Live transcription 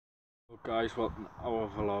Guys, welcome to our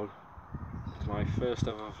vlog. It's my first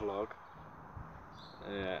ever vlog.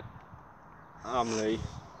 I'm Lee.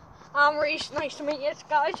 I'm Reese, nice to meet you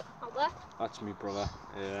guys out there. That's my brother.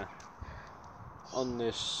 On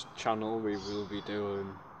this channel we will be doing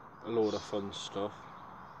a load of fun stuff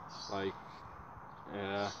like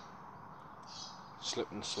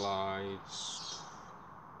slip and slides,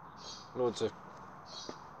 loads of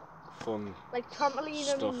fun like trampoline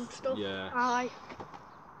stuff. and stuff. Yeah. Aye.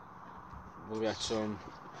 We'll get some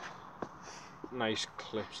nice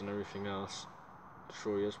clips and everything else to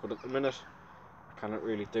show you, but at the minute I cannot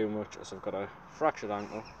really do much as I've got a fractured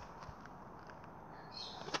ankle.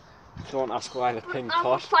 Don't ask why the pink I'm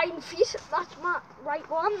pot. 5 feet, that's my right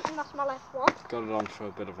one and that's my left one. Got it on for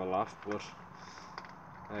a bit of a laugh, but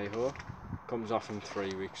hey ho, comes off in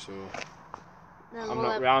 3 weeks, so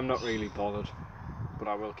I'm not really bothered, but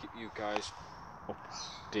I will keep you guys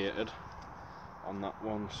updated on that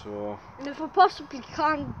one. So, and if I possibly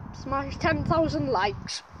can smash 10,000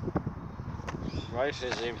 likes. Right,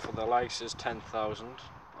 his aim for the likes is 10,000.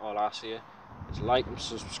 All I say is like and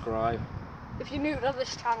subscribe. If you're new to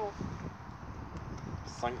this channel.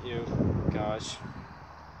 Thank you guys.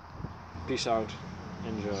 Peace out.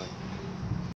 Enjoy.